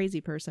crazy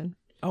person.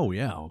 Oh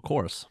yeah, of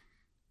course.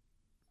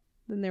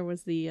 Then there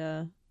was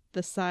the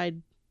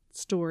side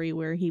story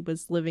where he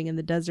was living in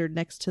the desert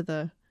next to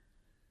the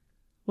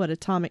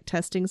atomic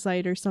testing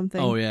site or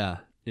something. Oh yeah,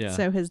 yeah.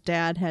 So his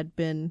dad had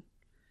been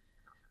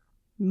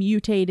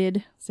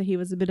mutated, so he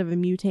was a bit of a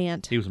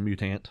mutant. He was a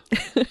mutant.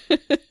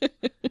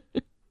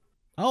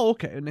 Oh,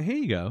 okay. Now here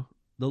you go.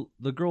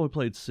 The girl who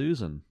played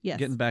Susan. Yes.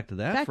 Getting back to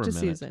that Back for a to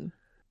minute. Susan.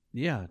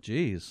 Yeah,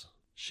 geez.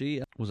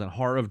 She was in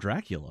Horror of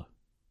Dracula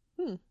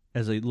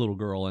as a little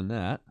girl in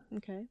that.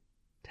 Okay.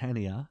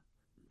 Tanya,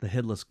 The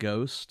Headless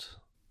Ghost,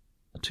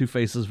 Two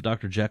Faces of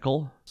Dr.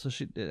 Jekyll. So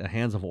she did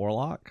Hands of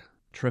Orlok,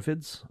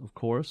 Triffids, of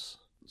course.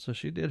 So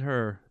she did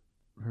her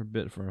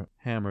bit for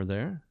Hammer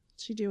there.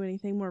 Did she do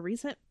anything more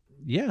recent?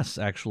 Yes,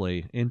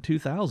 actually, in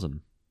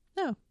 2000.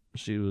 Oh.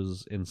 She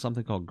was in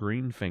something called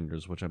Green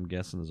Fingers, which I'm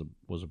guessing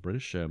was a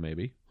British show,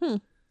 maybe.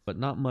 But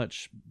not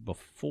much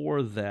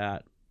before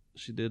that.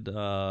 She did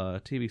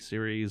a TV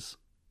series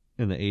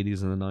in the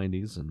 80s and the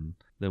 90s, and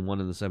then one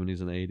in the 70s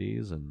and the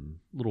 80s, and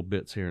little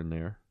bits here and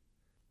there.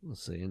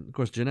 Let's see. And, of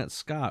course, Jeanette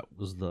Scott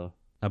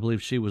I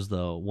believe she was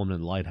the woman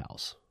in the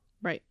Lighthouse.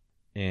 Right.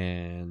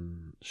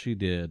 And she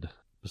did,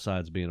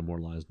 besides being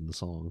immortalized in the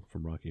song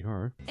from Rocky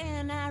Horror.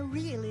 And I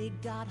really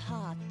got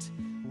hot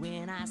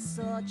when I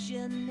saw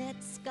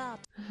Jeanette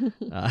Scott.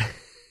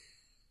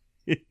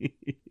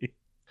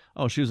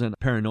 Oh, she was in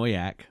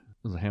Paranoiac.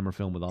 It was a Hammer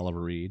film with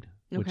Oliver Reed,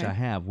 which Okay. I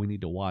have. We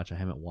need to watch. I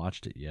haven't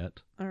watched it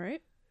yet. All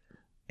right.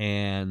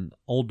 And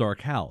Old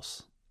Dark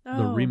House, the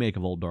Oh. remake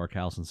of Old Dark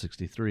House in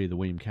 '63, the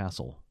William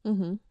Castle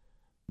Mm-hmm.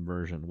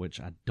 version,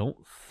 which I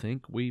don't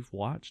think we've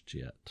watched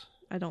yet.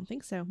 I don't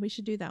think so. We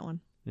should do that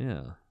one.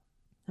 Yeah,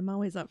 I'm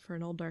always up for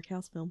an old Dark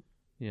House film.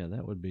 yeah,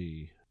 that would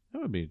be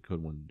a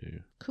good one to do.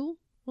 Cool.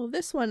 Well,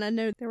 this one, I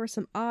know there were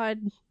some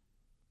odd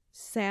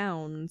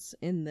sounds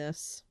in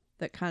this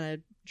that kind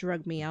of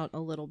drug me out a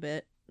little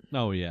bit.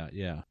 Oh yeah,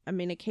 yeah. I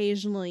mean,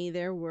 occasionally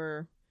there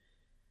were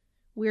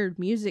weird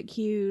music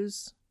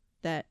cues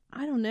that,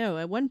 I don't know,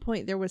 at one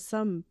point there was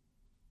some,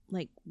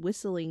 like,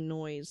 whistling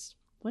noise.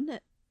 Wasn't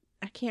it?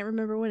 I can't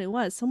remember when it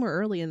was. Somewhere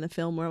early in the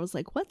film where I was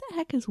like, what the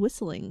heck is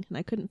whistling? And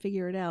I couldn't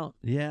figure it out.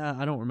 Yeah,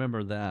 I don't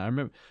remember that. I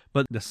remember,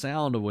 but the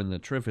sound of when the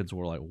Triffids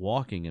were like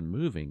walking and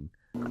moving.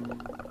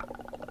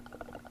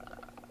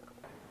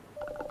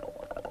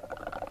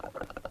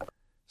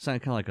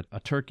 Sounded kind of like a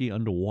turkey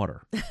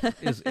underwater.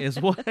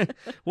 is what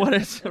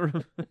it's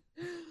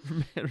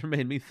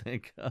made me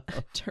think of.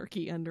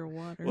 Turkey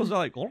underwater. It was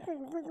like, but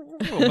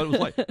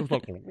it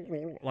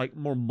was like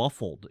more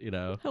muffled, you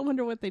know. I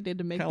wonder what they did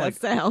to make Kinda that like,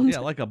 sound.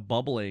 Yeah, like a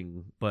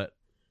bubbling, but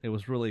it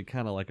was really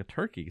kind of like a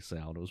turkey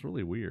sound. It was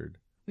really weird.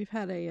 We've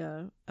had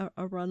a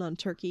run on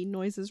turkey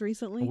noises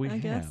recently, We I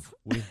have, guess.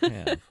 we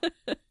have.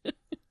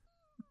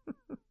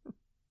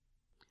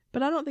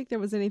 But I don't think there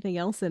was anything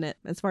else in it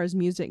as far as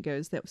music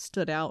goes that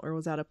stood out or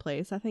was out of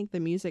place. I think the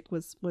music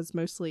was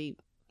mostly,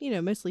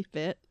 mostly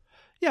fit.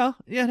 Yeah,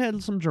 it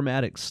had some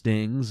dramatic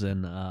stings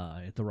and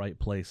at the right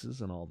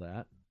places and all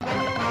that.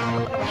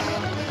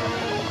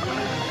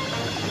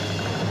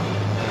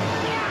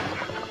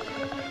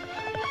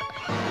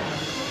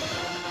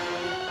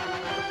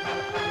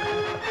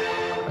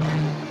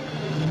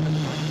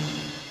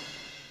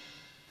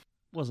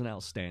 Wasn't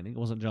outstanding. It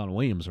wasn't John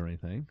Williams or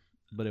anything,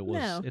 but it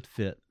was. No. It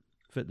fit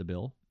the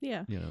bill.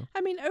 Yeah. You know.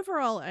 I mean,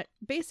 overall,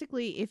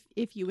 basically,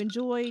 if you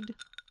enjoyed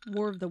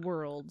War of the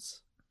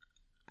Worlds,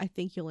 I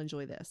think you'll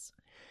enjoy this.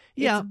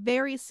 Yeah. It's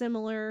very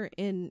similar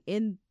in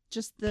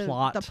just the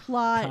Plot,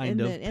 plot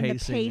kind and of the pacing and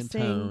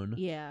pacing. tone.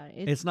 Yeah.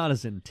 It's not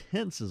as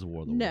intense as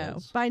War of the no,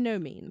 Worlds. by no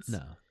means.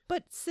 No.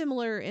 But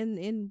similar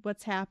in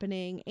what's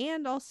happening,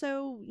 and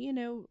also,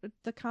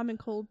 the common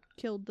cold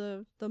killed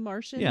the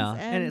Martians, Yeah,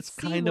 and it's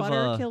kind of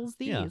seawater a kills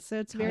these, yeah, so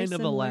it's kind very of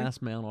similar. a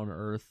last man on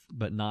Earth,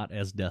 but not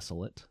as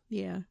desolate.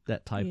 Yeah,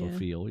 That type Yeah. of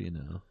feel, you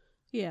know.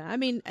 yeah. I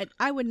mean,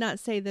 I would not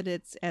say that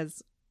it's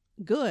as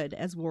good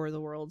as War of the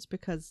Worlds,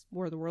 because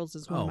War of the Worlds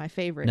is one of my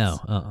favorites.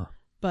 No,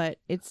 But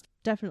it's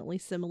definitely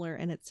similar,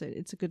 and it's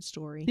a good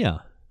story.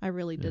 Yeah, I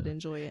really did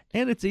enjoy it.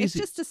 and it's easy. It's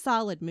just a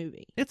solid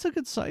movie. It's a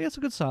good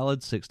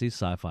solid 60s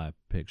sci-fi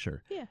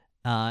picture. Yeah.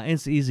 And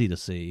it's easy to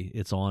see.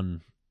 It's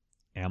on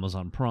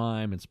Amazon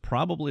Prime. It's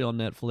probably on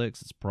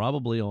Netflix. It's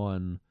probably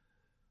on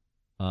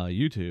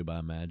YouTube, I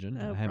imagine.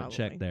 Oh, I haven't probably.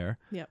 checked there.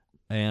 Yep.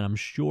 And I'm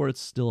sure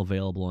it's still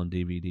available on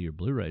DVD or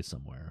Blu-ray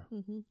somewhere.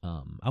 hmm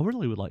I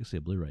really would like to see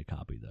a Blu-ray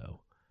copy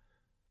though,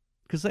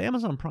 because the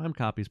Amazon Prime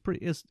copy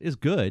is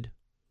good,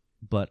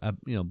 but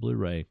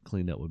Blu-ray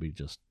cleaned up would be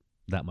just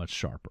that much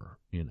sharper.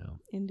 You know,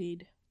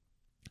 Indeed.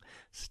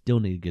 still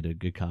need to get a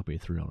good copy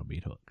of 3 on a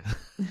Meat Hook.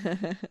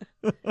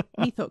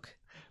 Meat Hook.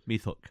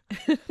 Meat Hook.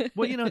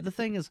 Well, the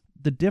thing is,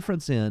 the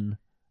difference in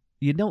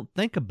you don't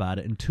think about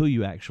it until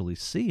you actually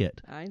see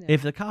it. I know.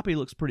 If the copy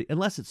looks pretty,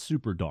 unless it's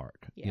super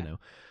dark, Yeah.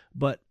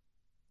 But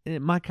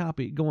my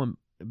copy, going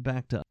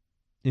back to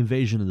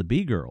Invasion of the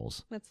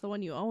Bee-Girls, That's the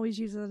one you always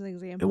use as an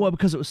example. well,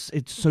 because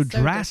it's so so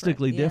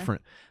drastically different,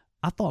 different.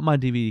 I thought my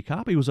DVD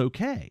copy was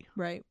okay.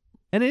 Right.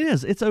 And it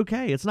is. It's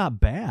okay. It's not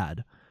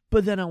bad.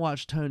 But then I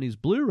watched Tony's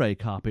Blu-ray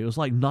copy. It was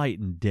like night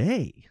and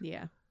day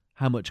Yeah.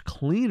 how much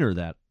cleaner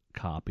that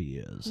copy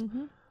is.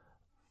 Mm-hmm.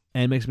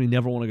 And it makes me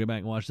never want to go back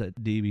and watch that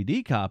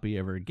DVD copy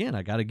ever again.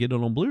 I got to get it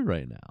on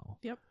Blu-ray now.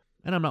 Yep.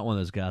 And I'm not one of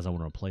those guys I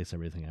want to replace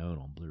everything I own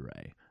on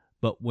Blu-ray.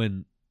 But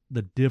when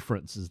the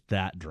difference is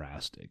that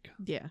drastic,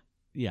 Yeah.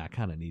 yeah, I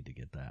kind of need to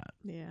get that.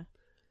 Yeah.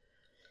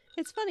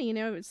 It's funny,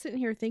 sitting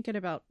here thinking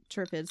about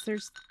Triffids,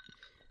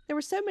 there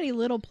were so many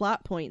little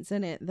plot points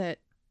in it that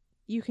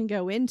you can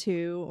go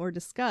into or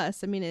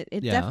discuss. I mean, it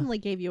Yeah. definitely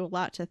gave you a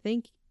lot to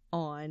think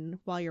on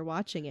while you're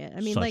watching it. I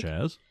mean, Such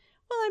as?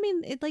 well, I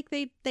mean, it like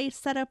they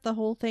set up the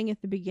whole thing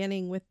at the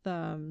beginning with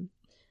the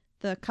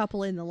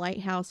couple in the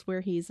lighthouse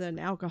where he's an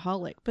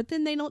alcoholic, but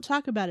then they don't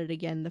talk about it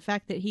again. The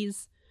fact that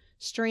he's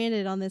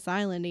stranded on this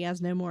island. He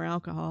has no more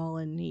alcohol,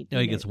 and he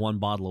gets one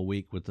bottle a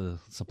week with the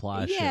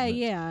supply shipment.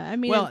 Yeah. I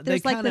mean, Well,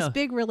 there's they like this kinda-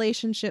 big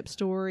relationship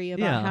story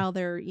about how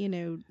they're,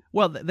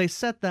 Well, they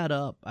set that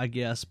up, I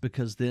guess,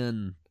 because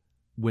then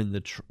when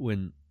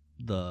when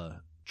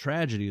the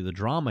tragedy, the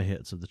drama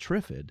hits of the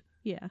Trifid,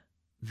 yeah.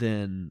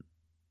 then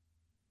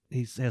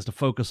he has to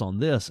focus on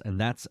this, and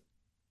that's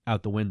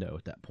out the window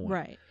at that point.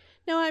 Right.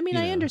 No, I mean, You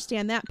I know.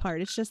 understand that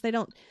part. It's just they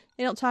don't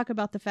talk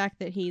about the fact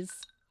that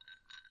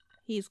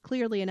he's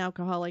clearly an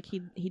alcoholic.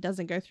 He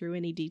doesn't go through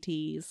any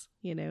DTs,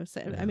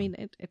 So Yeah. I mean,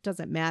 it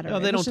doesn't matter. No,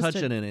 they It was don't just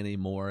touch it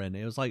anymore, and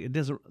it was like it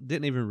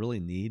didn't even really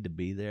need to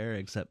be there,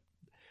 except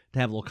to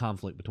have a little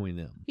conflict between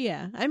them.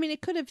 Yeah, I mean,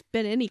 it could have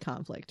been any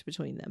conflict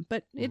between them,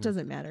 but Mhm. it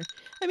doesn't matter.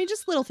 I mean,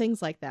 just little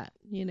things like that,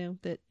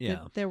 that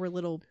Yeah. there were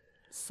little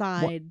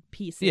side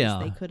pieces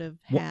they could have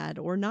had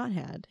or not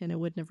had, and it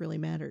wouldn't have really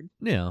mattered.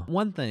 Yeah,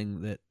 one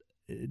thing that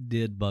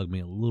did bug me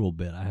a little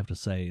bit, I have to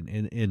say,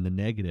 in the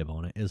negative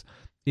on it, is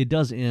it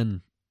does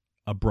end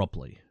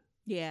abruptly.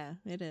 Yeah,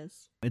 it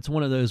is. It's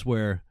one of those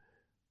where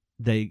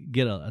they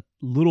get a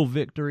little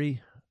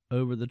victory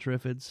over the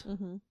Trifids,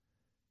 Mm-hmm.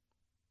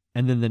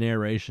 and then the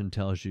narration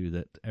tells you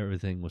that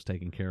everything was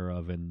taken care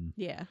of, and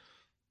Yeah.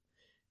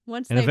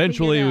 Once and they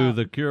eventually figured out-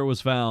 the cure was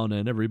found,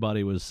 and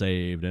everybody was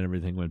saved, and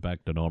everything went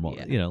back to normal.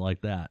 Yeah.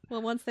 Like that.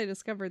 Well, once they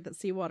discovered that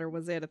seawater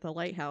was it at the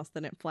lighthouse,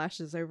 then it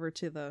flashes over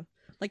to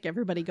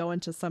everybody going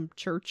to some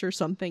church or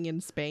something in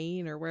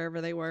Spain or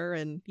wherever they were,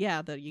 and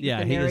the he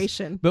is-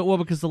 narration.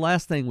 because the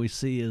last thing we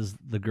see is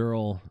the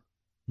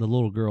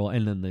little girl,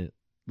 and then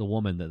the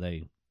woman that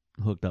they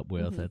hooked up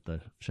with Mhm. at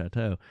the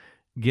chateau,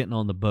 getting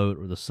on the boat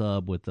or the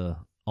sub with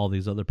all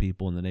these other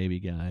people and the Navy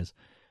guys,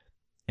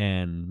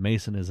 and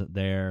Mason isn't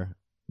there,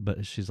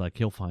 but she's like,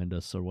 he'll find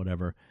us or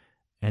whatever,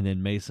 and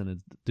then Mason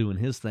is doing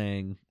his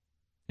thing,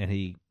 and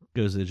he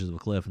goes to the edge of the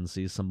cliff and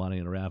sees somebody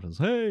in a raft and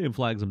says, hey, and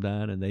flags him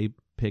down, and they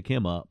pick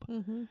him up.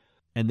 Mm-hmm.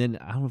 And then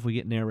I don't know if we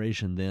get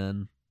narration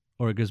then,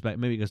 or it goes back,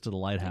 maybe it goes to the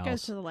lighthouse. It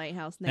goes to the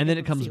lighthouse, And then they it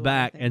go to comes seawater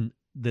back, thing. and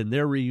then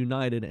they're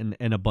reunited,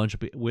 and a bunch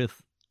of people,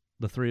 with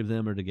the three of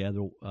them are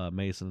together,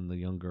 Mason, the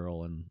young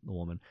girl, and the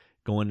woman,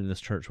 going in this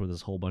church with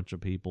this whole bunch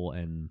of people,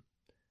 and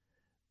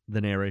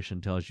the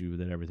narration tells you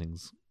that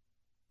everything's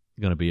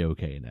going to be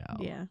okay now.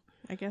 Yeah,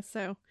 I guess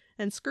so.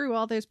 And screw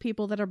all those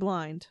people that are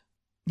blind.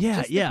 Yeah,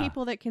 Just yeah. the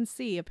people that can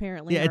see,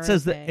 apparently. Yeah, it are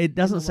says okay that it in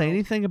doesn't the say world.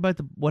 anything about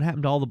what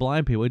happened to all the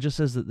blind people. It just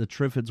says that the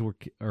Trifids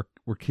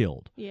were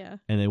killed, Yeah.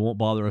 and they won't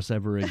bother us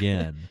ever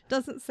again.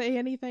 Doesn't say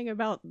anything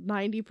about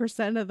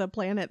 90% of the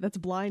planet that's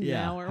blind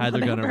now or how they're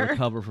going to whatever.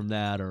 recover from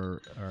that,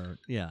 or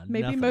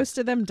Maybe nothing. most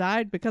of them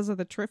died because of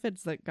the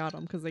Trifids that got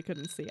them because they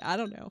couldn't see. I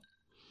don't know.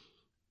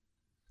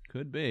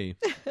 Could be.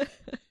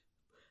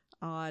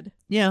 Odd.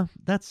 Yeah,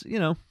 that's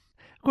Of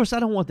course, I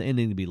don't want the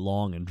ending to be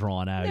long and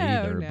drawn out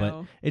either, No.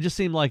 but it just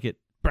seemed like it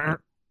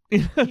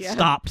Yeah.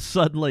 stopped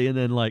suddenly, and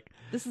then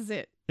This is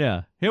it.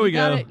 here You we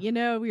got go. it.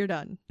 You're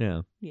done.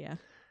 Yeah. Yeah.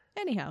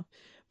 Anyhow.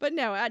 But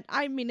no,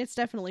 I mean, it's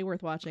definitely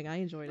worth watching. I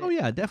enjoyed it. Oh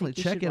yeah, I definitely think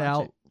you check should it watch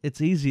out. It's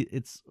easy.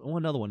 It's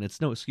another one. It's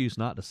no excuse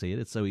not to see it.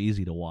 It's so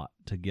easy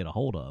to get a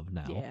hold of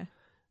now. Yeah.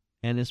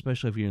 And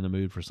especially if you're in the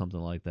mood for something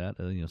like that,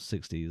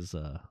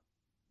 60s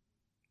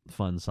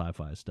fun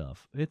sci-fi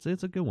stuff. It's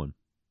a good one.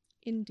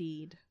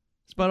 Indeed.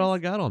 That's about all I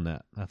got on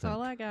that, I That's think.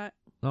 all I got.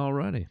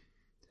 Alrighty.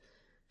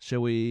 Shall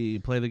we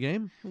play the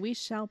game? We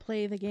shall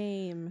play the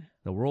game.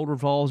 The World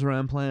Revolves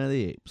Around Planet of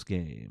the Apes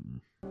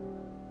game.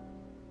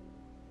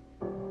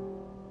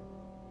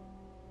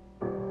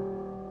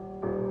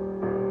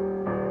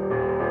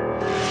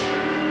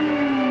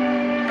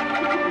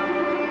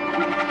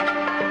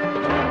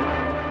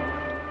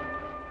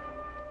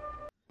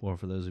 Or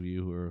for those of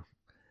you who are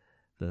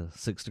the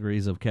 6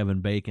 Degrees of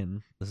Kevin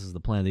Bacon, this is the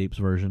Planet of the Apes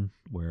version,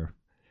 where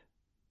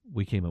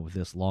we came up with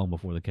this long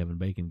before the Kevin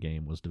Bacon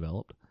game was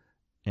developed.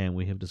 And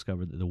we have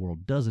discovered that the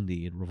world does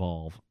indeed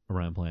revolve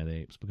around Planet of the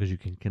Apes, because you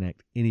can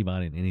connect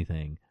anybody and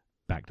anything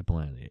back to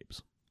Planet of the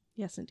Apes.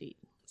 Yes, indeed.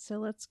 So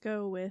let's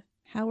go with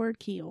Howard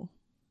Keel.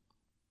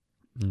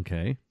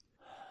 Okay.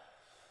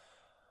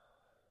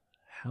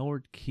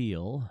 Howard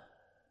Keel.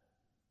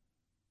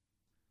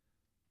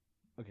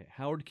 Okay,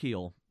 Howard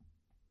Keel.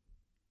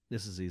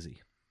 This is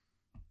easy.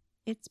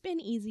 It's been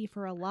easy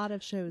for a lot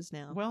of shows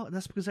now. Well,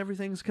 that's because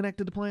everything's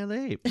connected to Planet of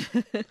the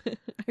Apes.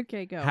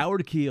 Okay, go.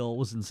 Howard Keel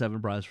was in Seven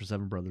Brides for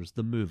Seven Brothers,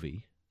 the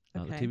movie,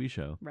 not Okay. the TV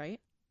show. Right?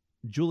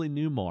 Julie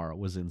Newmar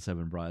was in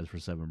Seven Brides for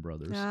Seven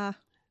Brothers. Ah,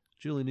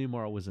 Julie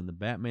Newmar was in the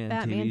Batman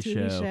Batman TV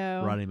TV show.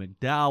 show. Roddy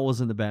McDowall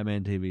was in the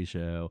Batman TV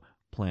show.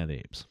 Planet of the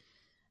Apes.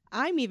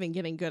 I'm even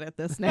getting good at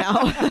this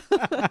now.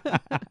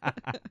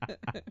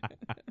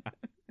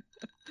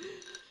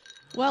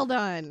 Well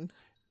done.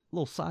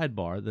 Little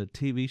sidebar, the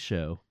TV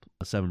show,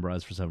 Seven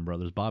Brides for Seven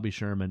Brothers, Bobby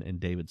Sherman and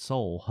David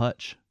Soul,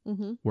 Hutch,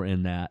 Mm-hmm. were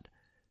in that.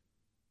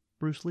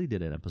 Bruce Lee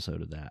did an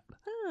episode of that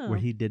Oh, where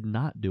he did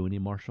not do any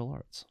martial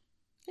arts.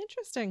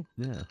 interesting.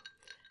 Yeah.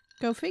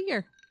 Go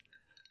figure.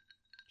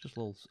 Just a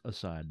little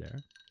aside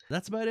there.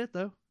 That's about it,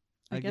 though.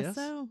 I guess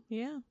so.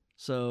 Yeah.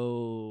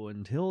 So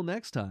until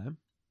next time,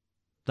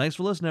 thanks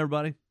for listening,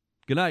 everybody.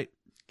 Good night.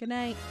 Good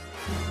night.